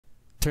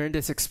Turn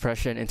this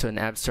expression into an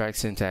abstract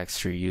syntax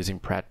tree using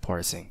Pratt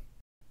Parsing.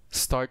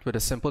 Start with a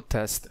simple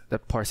test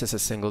that parses a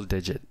single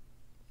digit.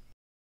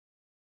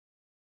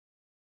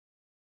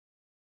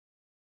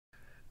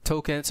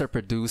 Tokens are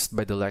produced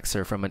by the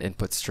lexer from an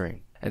input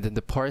string, and then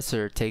the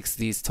parser takes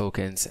these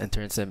tokens and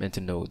turns them into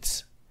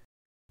nodes.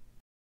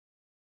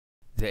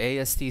 The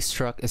AST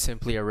struct is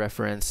simply a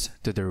reference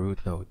to the root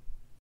node.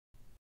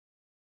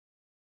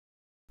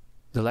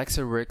 The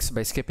lexer works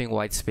by skipping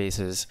white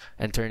spaces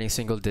and turning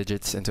single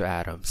digits into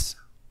atoms.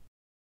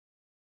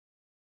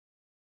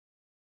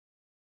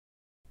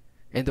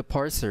 In the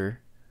parser,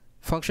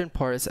 function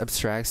parse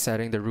abstracts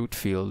setting the root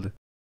field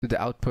to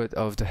the output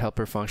of the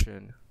helper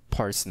function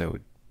parse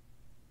node.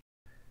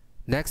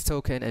 Next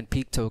token and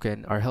peak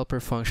token are helper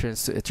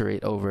functions to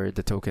iterate over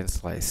the token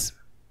slice.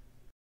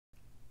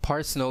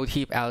 Parse node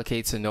heap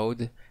allocates a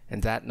node,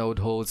 and that node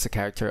holds the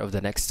character of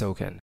the next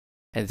token,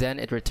 and then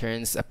it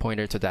returns a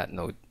pointer to that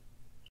node.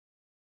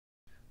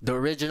 The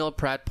original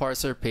Pratt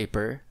Parser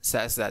paper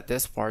says that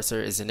this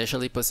parser is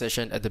initially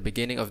positioned at the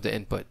beginning of the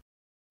input.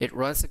 It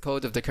runs the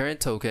code of the current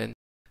token,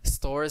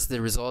 stores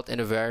the result in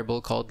a variable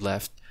called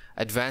left,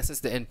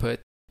 advances the input,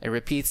 and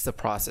repeats the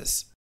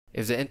process.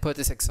 If the input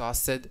is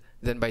exhausted,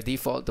 then by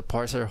default the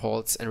parser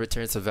halts and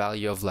returns a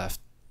value of left.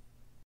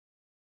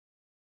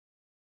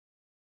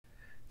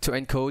 To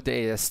encode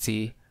the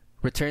AST,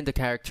 return the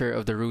character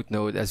of the root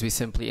node as we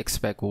simply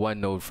expect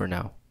one node for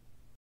now.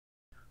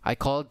 I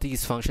called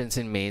these functions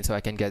in main so I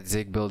can get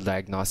zig build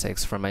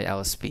diagnostics from my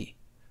LSP.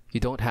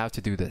 You don't have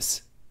to do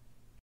this.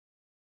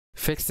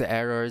 Fix the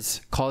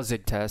errors, call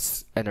zig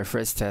tests, and our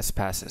first test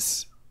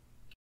passes.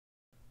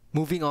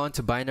 Moving on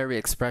to binary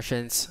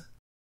expressions,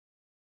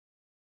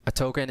 a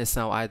token is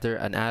now either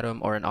an atom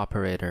or an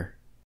operator.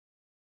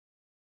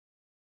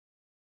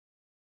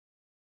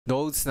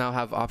 Nodes now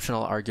have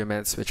optional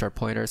arguments which are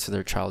pointers to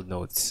their child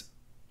nodes.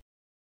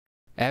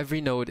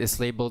 Every node is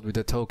labeled with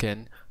a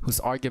token whose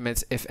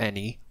arguments, if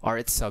any, are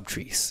its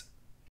subtrees.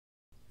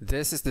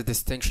 This is the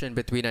distinction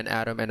between an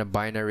atom and a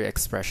binary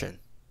expression.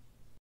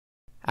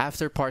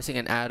 After parsing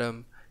an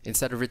atom,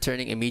 instead of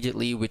returning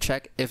immediately, we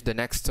check if the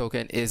next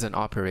token is an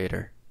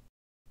operator.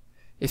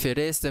 If it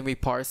is, then we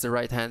parse the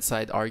right-hand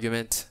side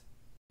argument,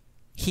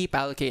 heap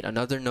allocate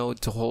another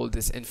node to hold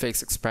this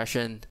infix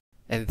expression,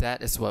 and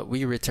that is what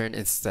we return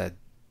instead.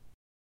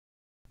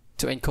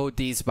 To encode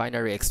these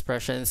binary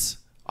expressions,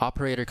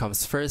 operator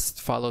comes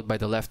first, followed by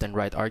the left and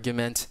right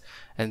argument,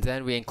 and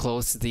then we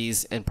enclose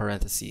these in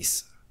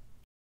parentheses.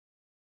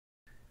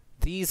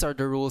 These are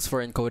the rules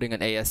for encoding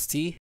an AST.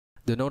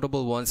 The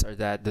notable ones are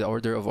that the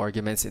order of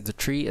arguments in the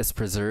tree is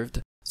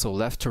preserved, so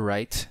left to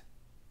right.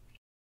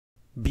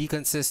 Be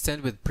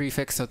consistent with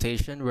prefix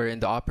notation wherein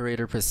the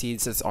operator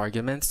precedes its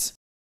arguments.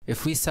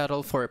 If we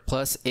settle for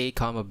plus a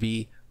comma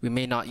b, we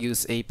may not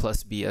use a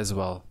plus b as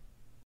well.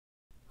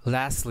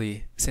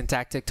 Lastly,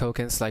 syntactic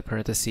tokens like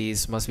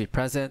parentheses must be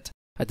present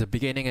at the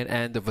beginning and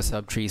end of a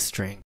subtree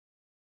string.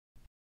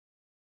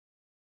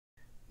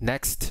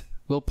 Next,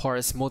 we'll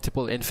parse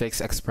multiple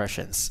infix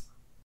expressions.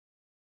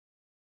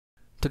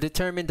 To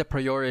determine the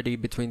priority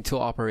between two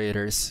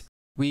operators,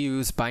 we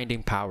use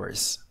binding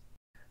powers.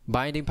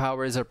 Binding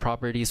powers are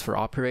properties for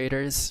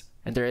operators,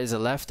 and there is a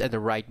left and a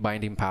right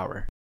binding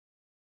power.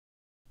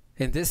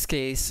 In this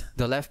case,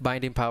 the left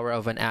binding power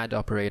of an add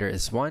operator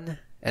is 1,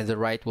 and the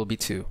right will be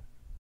 2.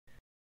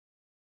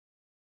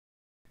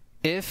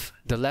 If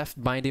the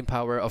left binding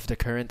power of the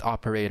current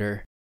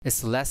operator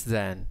is less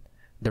than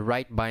the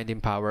right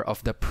binding power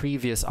of the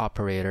previous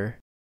operator,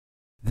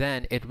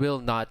 then it will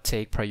not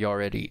take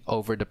priority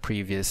over the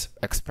previous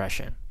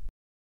expression.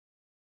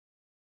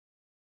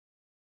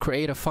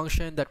 Create a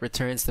function that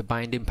returns the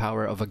binding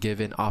power of a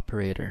given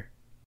operator.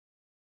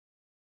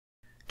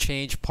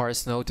 Change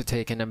parse node to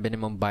take in a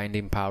minimum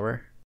binding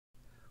power.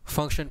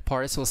 Function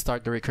parse will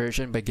start the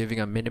recursion by giving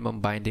a minimum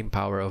binding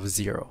power of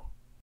 0.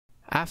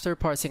 After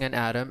parsing an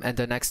atom and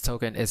the next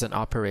token is an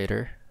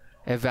operator,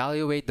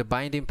 evaluate the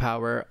binding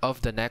power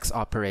of the next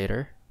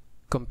operator.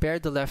 Compare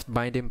the left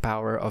binding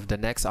power of the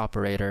next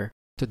operator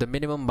to the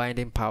minimum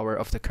binding power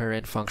of the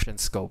current function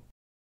scope.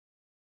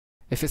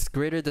 If it's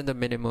greater than the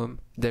minimum,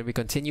 then we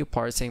continue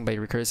parsing by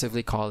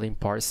recursively calling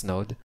parse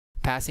node,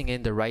 passing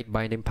in the right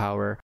binding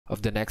power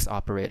of the next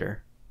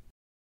operator.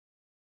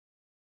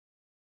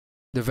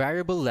 The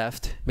variable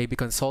left may be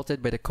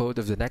consulted by the code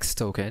of the next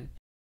token,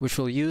 which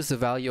will use the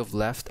value of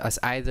left as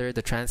either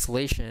the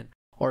translation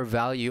or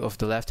value of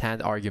the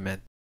left-hand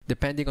argument,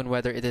 depending on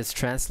whether it is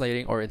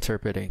translating or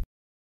interpreting.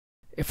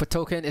 If a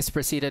token is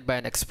preceded by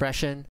an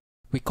expression,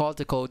 we call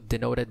the code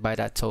denoted by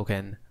that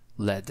token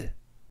led.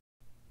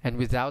 And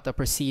without a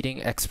preceding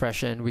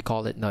expression, we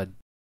call it nud.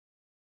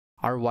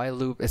 Our while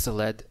loop is a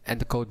led, and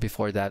the code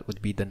before that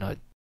would be the nud.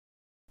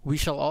 We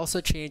shall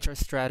also change our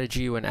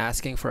strategy when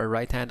asking for a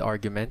right-hand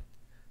argument,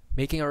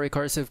 making a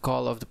recursive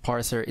call of the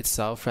parser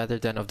itself rather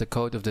than of the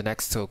code of the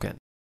next token.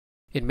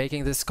 In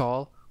making this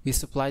call, we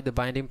supply the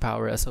binding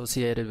power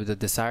associated with the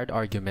desired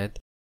argument,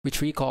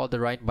 which we call the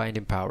right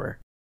binding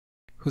power,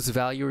 whose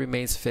value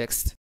remains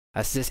fixed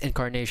as this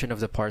incarnation of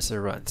the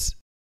parser runs.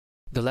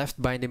 The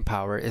left binding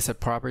power is a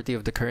property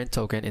of the current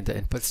token in the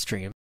input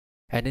stream,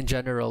 and in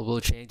general will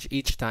change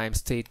each time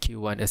state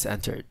Q1 is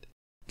entered.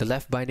 The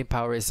left binding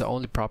power is the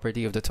only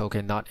property of the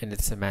token not in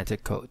its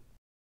semantic code.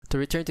 To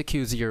return to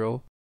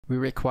Q0, we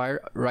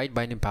require right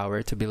binding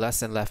power to be less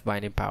than left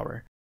binding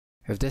power.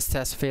 If this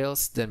test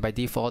fails, then by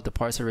default the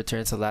parser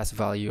returns the last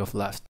value of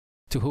left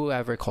to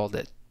whoever called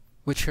it,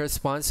 which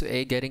corresponds to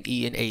A getting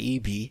E in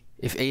AEB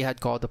if A had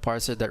called the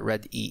parser that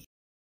read E.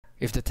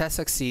 If the test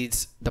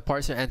succeeds, the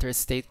parser enters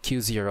state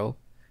Q0,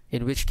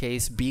 in which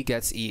case B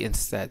gets E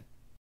instead.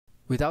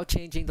 Without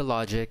changing the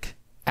logic,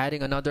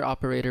 adding another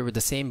operator with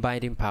the same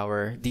binding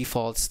power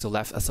defaults to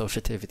left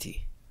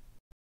associativity.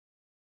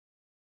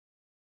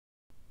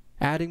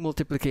 Adding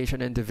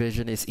multiplication and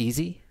division is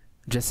easy.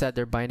 Just set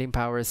their binding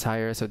power is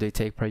higher so they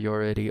take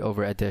priority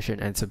over addition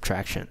and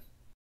subtraction.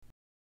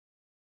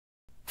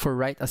 For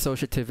right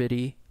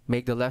associativity,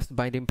 make the left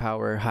binding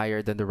power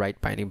higher than the right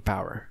binding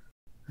power.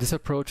 This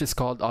approach is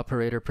called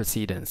operator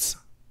precedence.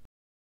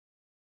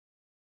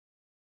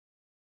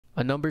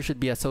 A number should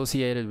be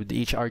associated with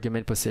each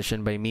argument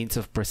position by means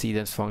of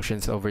precedence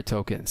functions over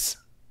tokens.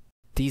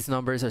 These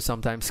numbers are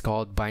sometimes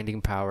called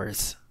binding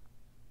powers.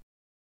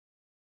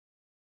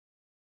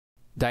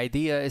 The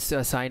idea is to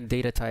assign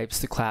data types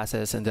to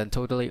classes and then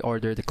totally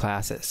order the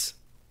classes.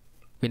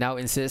 We now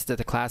insist that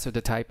the class of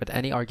the type at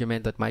any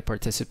argument that might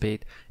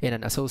participate in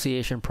an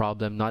association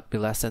problem not be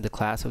less than the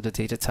class of the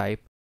data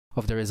type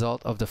of the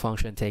result of the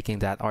function taking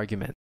that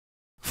argument.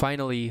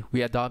 Finally,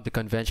 we adopt the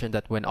convention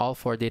that when all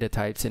four data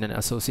types in an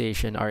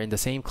association are in the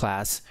same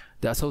class,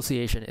 the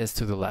association is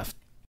to the left.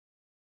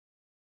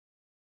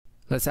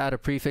 Let's add a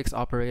prefix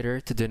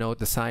operator to denote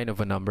the sign of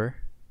a number,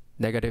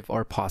 negative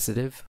or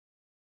positive.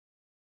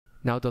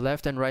 Now the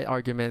left and right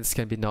arguments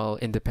can be null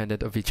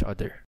independent of each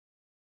other.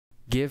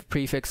 Give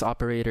prefix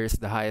operators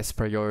the highest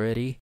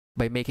priority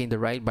by making the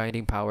right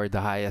binding power the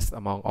highest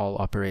among all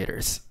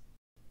operators.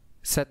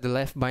 Set the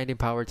left binding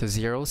power to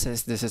 0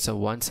 since this is a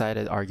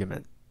one-sided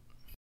argument.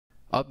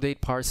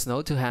 Update parse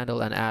node to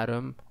handle an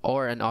atom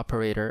or an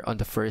operator on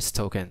the first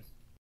token.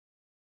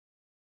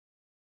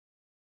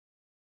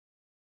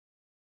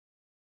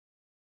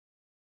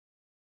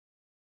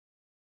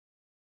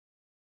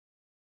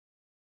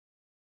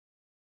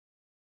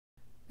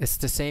 It's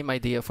the same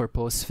idea for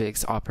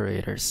postfix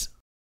operators,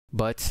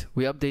 but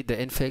we update the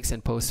infix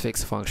and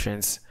postfix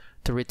functions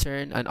to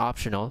return an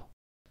optional,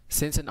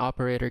 since an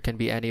operator can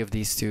be any of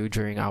these two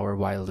during our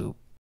while loop.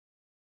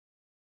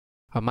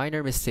 A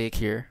minor mistake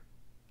here.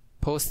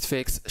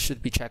 Postfix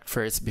should be checked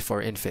first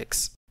before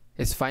infix.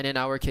 It's fine in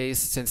our case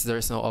since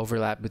there's no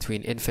overlap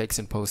between infix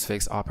and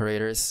postfix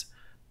operators,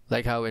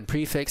 like how in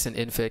prefix and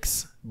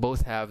infix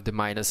both have the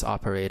minus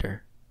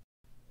operator.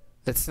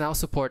 Let's now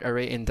support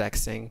array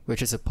indexing,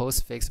 which is a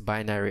postfix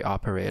binary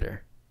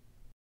operator.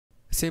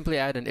 Simply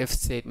add an if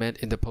statement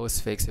in the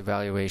postfix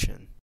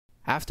evaluation.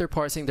 After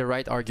parsing the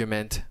right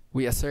argument,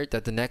 we assert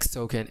that the next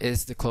token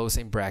is the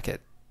closing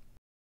bracket.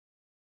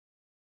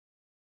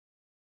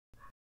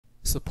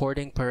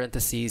 Supporting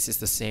parentheses is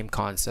the same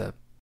concept,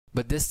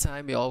 but this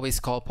time we always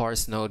call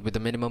parse node with the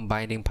minimum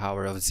binding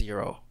power of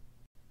 0.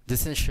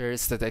 This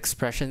ensures that the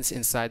expressions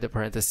inside the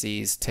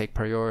parentheses take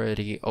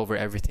priority over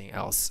everything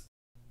else.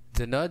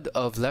 The nud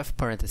of left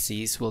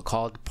parentheses will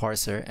call the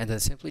parser and then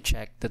simply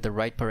check that the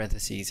right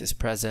parentheses is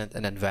present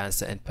and advance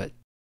the input.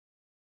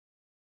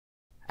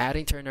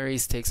 Adding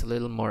ternaries takes a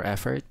little more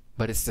effort,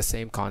 but it's the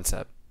same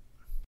concept.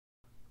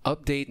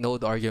 Update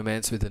node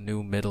arguments with a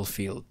new middle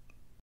field.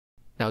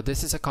 Now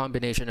this is a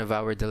combination of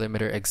our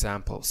delimiter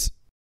examples.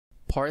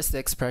 Parse the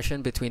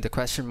expression between the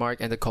question mark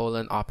and the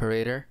colon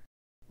operator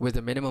with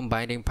a minimum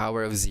binding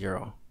power of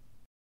 0.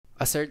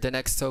 Assert the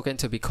next token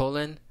to be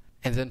colon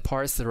and then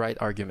parse the right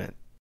argument.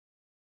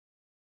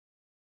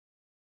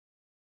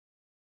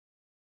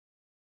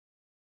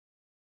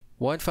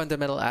 One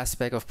fundamental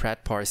aspect of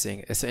Pratt parsing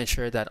is to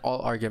ensure that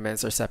all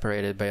arguments are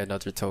separated by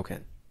another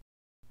token.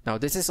 Now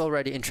this is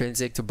already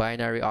intrinsic to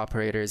binary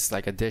operators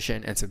like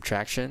addition and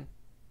subtraction,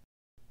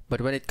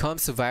 but when it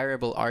comes to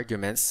variable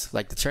arguments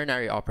like the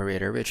ternary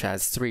operator, which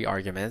has 3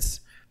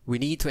 arguments, we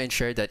need to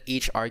ensure that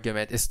each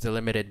argument is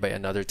delimited by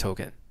another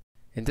token.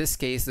 In this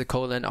case, the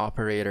colon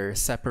operator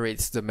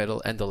separates the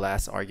middle and the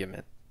last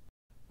argument.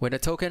 When a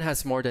token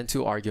has more than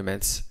 2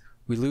 arguments,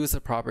 we lose the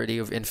property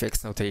of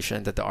infix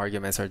notation that the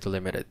arguments are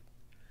delimited.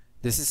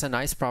 This is a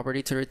nice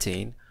property to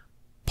retain,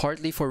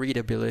 partly for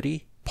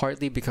readability,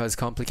 partly because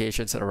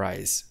complications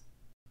arise.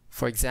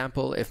 For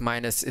example, if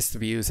minus is to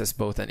be used as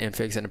both an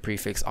infix and a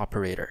prefix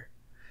operator.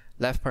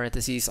 Left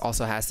parentheses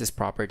also has this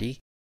property.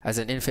 As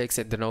an infix,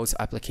 it denotes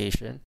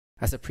application.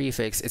 As a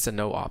prefix, it's a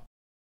no-op.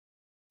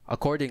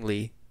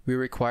 Accordingly, we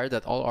require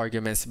that all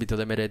arguments be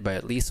delimited by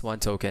at least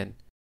 1 token.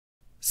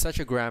 Such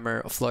a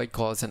grammar Floyd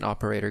calls an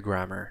operator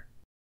grammar.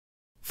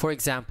 For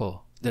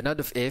example, the nud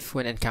of if,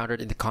 when encountered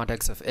in the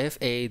context of if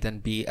A then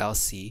B else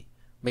C,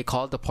 may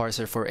call the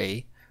parser for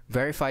A,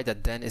 verify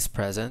that then is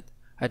present,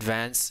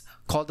 advance,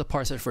 call the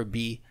parser for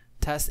B,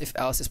 test if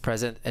else is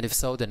present, and if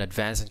so, then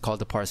advance and call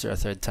the parser a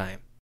 3rd time.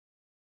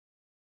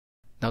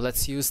 Now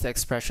let's use the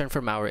expression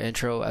from our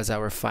intro as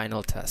our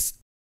final test.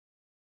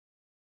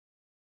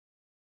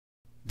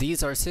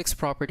 These are 6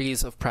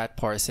 properties of Pratt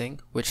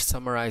Parsing, which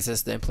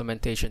summarizes the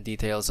implementation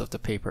details of the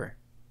paper.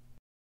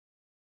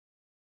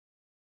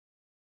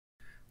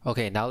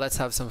 Okay, now let's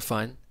have some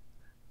fun.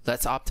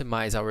 Let's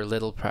optimize our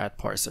little Pratt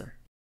Parser.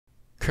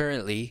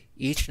 Currently,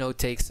 each node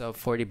takes up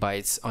 40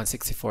 bytes on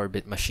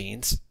 64-bit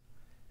machines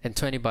and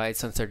 20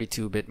 bytes on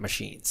 32-bit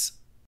machines.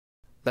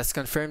 Let's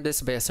confirm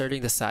this by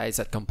asserting the size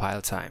at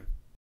compile time.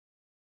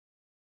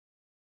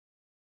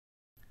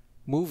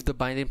 Move the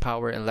binding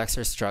power and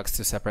lexer structs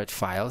to separate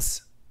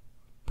files.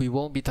 We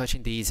won't be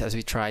touching these as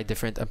we try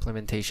different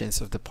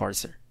implementations of the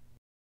parser.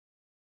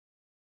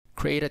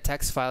 Create a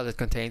text file that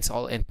contains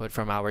all input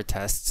from our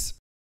tests.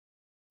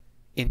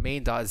 In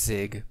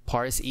main.zig,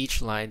 parse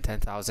each line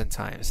 10,000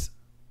 times.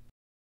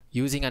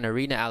 Using an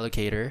arena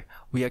allocator,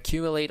 we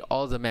accumulate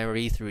all the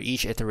memory through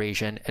each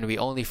iteration and we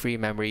only free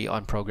memory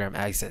on program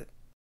exit.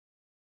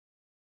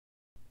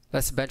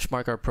 Let's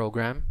benchmark our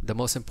program. The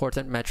most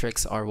important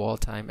metrics are wall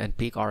time and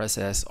peak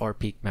RSS or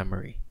peak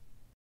memory.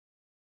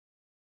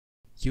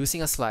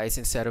 Using a slice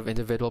instead of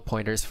individual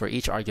pointers for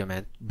each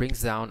argument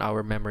brings down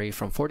our memory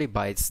from 40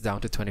 bytes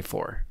down to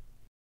 24.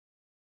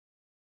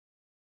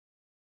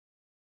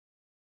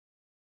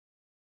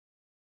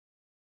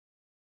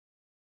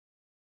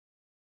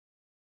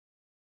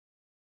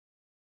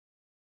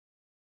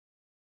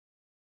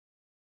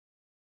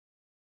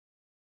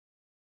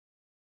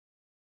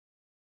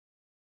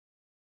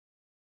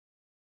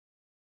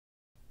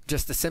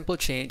 Just a simple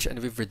change and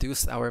we've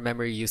reduced our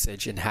memory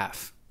usage in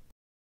half.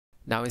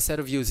 Now instead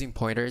of using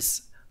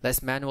pointers,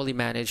 let's manually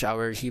manage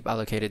our heap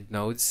allocated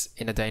nodes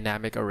in a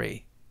dynamic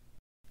array.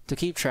 To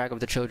keep track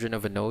of the children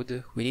of a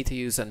node, we need to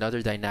use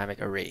another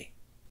dynamic array.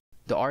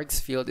 The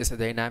args field is a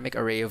dynamic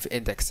array of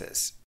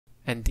indexes,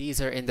 and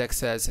these are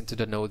indexes into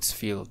the nodes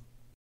field.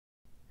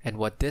 And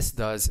what this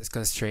does is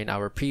constrain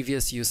our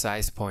previous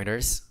usize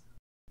pointers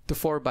to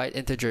 4-byte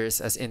integers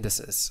as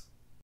indices.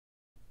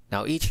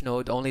 Now each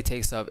node only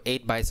takes up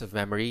 8 bytes of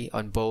memory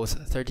on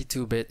both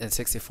 32-bit and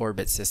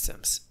 64-bit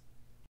systems.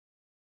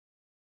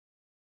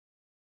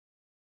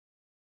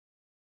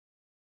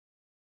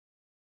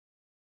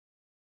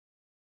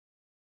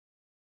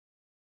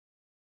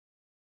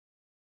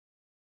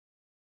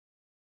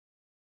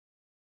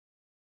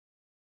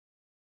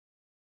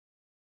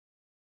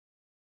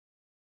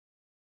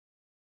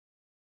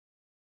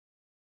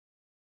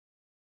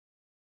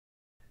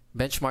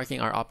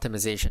 Benchmarking our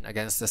optimization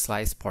against the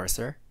slice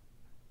parser,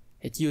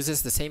 it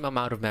uses the same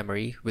amount of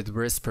memory with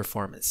worse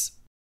performance.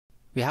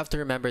 We have to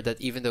remember that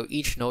even though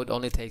each node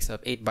only takes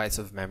up 8 bytes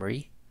of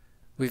memory,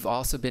 we've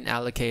also been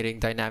allocating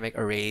dynamic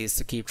arrays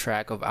to keep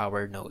track of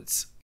our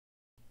nodes.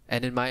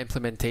 And in my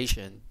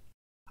implementation,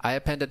 I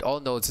appended all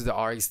nodes to the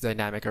args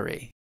dynamic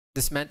array.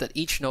 This meant that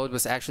each node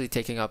was actually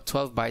taking up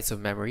 12 bytes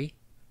of memory,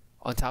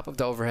 on top of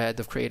the overhead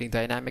of creating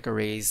dynamic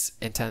arrays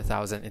in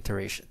 10,000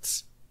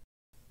 iterations.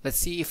 Let's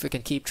see if we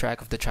can keep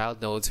track of the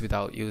child nodes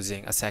without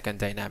using a second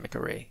dynamic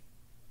array.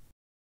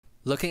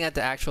 Looking at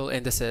the actual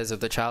indices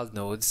of the child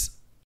nodes,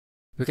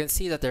 we can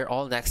see that they're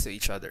all next to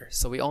each other,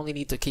 so we only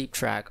need to keep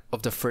track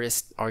of the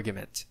first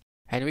argument.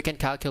 And we can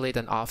calculate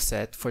an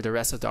offset for the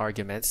rest of the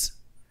arguments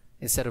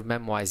instead of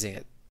memoizing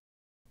it.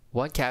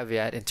 One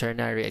caveat in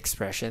ternary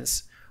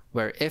expressions,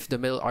 where if the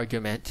middle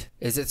argument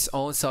is its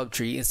own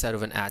subtree instead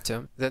of an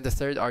atom, then the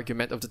third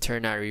argument of the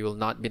ternary will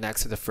not be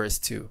next to the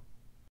first two.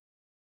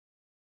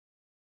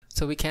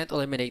 So we can't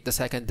eliminate the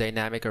second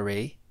dynamic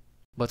array,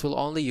 but we'll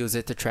only use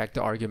it to track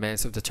the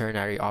arguments of the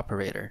ternary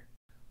operator.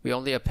 We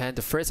only append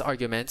the first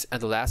argument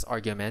and the last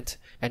argument,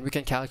 and we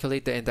can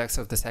calculate the index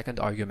of the second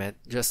argument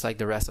just like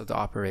the rest of the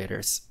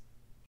operators.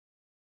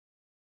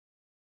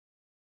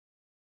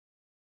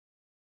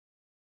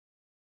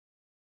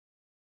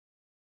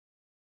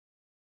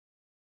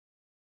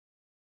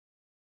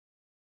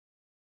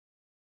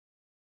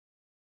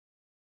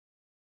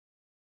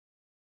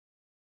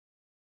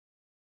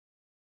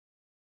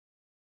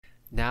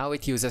 Now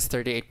it uses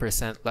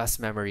 38% less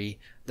memory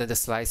than the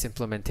slice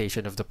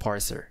implementation of the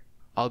parser,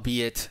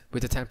 albeit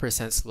with a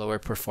 10% slower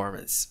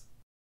performance.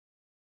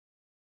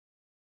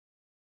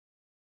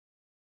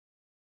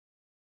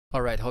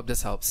 Alright, hope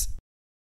this helps.